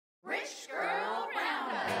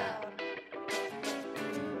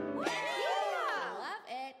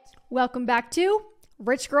Welcome back to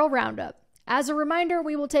Rich Girl Roundup. As a reminder,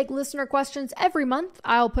 we will take listener questions every month.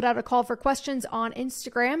 I'll put out a call for questions on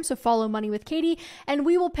Instagram, so follow Money with Katie, and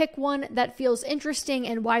we will pick one that feels interesting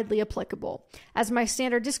and widely applicable. As my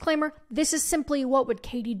standard disclaimer, this is simply what would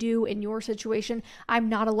Katie do in your situation. I'm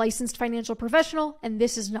not a licensed financial professional, and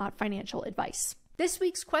this is not financial advice. This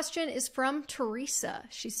week's question is from Teresa.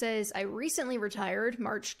 She says, I recently retired,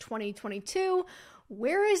 March 2022.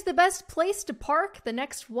 Where is the best place to park the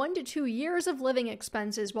next 1 to 2 years of living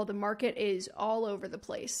expenses while the market is all over the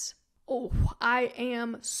place? Oh, I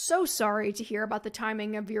am so sorry to hear about the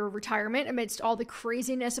timing of your retirement amidst all the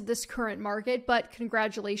craziness of this current market, but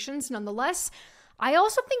congratulations nonetheless. I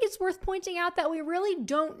also think it's worth pointing out that we really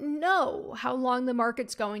don't know how long the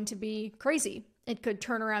market's going to be crazy. It could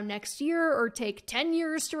turn around next year or take 10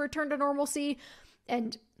 years to return to normalcy.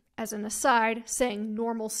 And as an aside, saying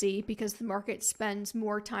normalcy because the market spends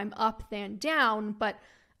more time up than down, but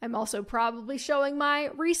I'm also probably showing my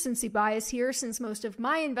recency bias here since most of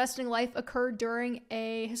my investing life occurred during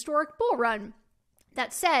a historic bull run.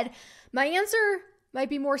 That said, my answer might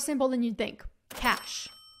be more simple than you'd think. Cash.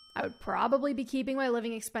 I would probably be keeping my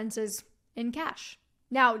living expenses in cash.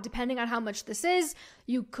 Now, depending on how much this is,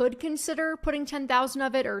 you could consider putting 10,000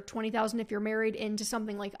 of it or 20,000 if you're married into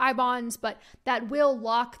something like I-bonds, but that will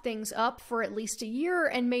lock things up for at least a year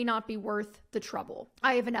and may not be worth the trouble.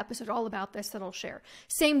 I have an episode all about this that I'll share.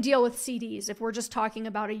 Same deal with CDs. If we're just talking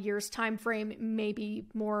about a year's time frame, maybe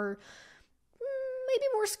more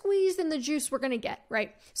squeeze than the juice we're going to get,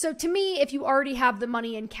 right? So to me, if you already have the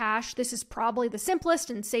money in cash, this is probably the simplest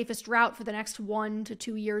and safest route for the next 1 to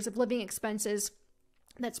 2 years of living expenses.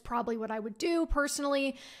 That's probably what I would do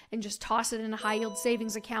personally, and just toss it in a high yield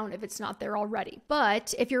savings account if it's not there already.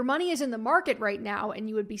 But if your money is in the market right now and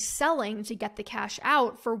you would be selling to get the cash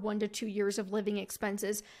out for 1 to 2 years of living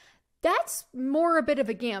expenses, that's more a bit of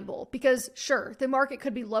a gamble because sure, the market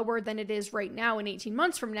could be lower than it is right now in 18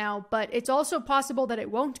 months from now, but it's also possible that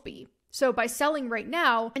it won't be. So by selling right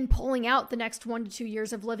now and pulling out the next 1 to 2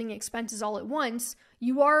 years of living expenses all at once,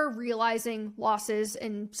 you are realizing losses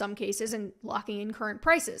in some cases and locking in current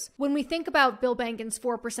prices. When we think about Bill Bankin's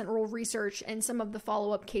 4% rule research and some of the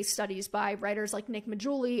follow-up case studies by writers like Nick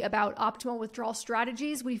Majuli about optimal withdrawal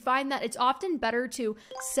strategies, we find that it's often better to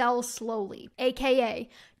sell slowly, aka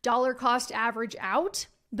dollar cost average out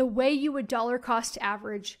the way you would dollar cost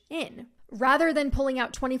average in. Rather than pulling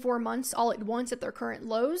out 24 months all at once at their current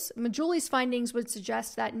lows, Majuli's findings would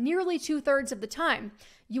suggest that nearly 2/3 of the time,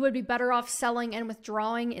 you would be better off selling and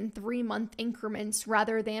withdrawing in 3-month increments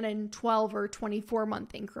rather than in 12 or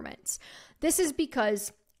 24-month increments. This is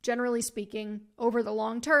because, generally speaking, over the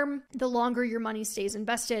long term, the longer your money stays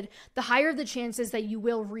invested, the higher the chances that you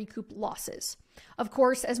will recoup losses. Of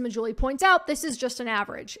course, as Majuli points out, this is just an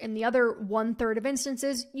average. In the other 1/3 of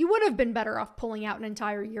instances, you would have been better off pulling out an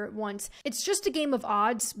entire year at once. It's just a game of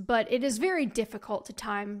odds, but it is very difficult to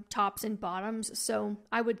time tops and bottoms, so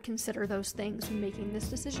I would consider those things when making this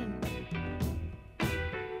decision.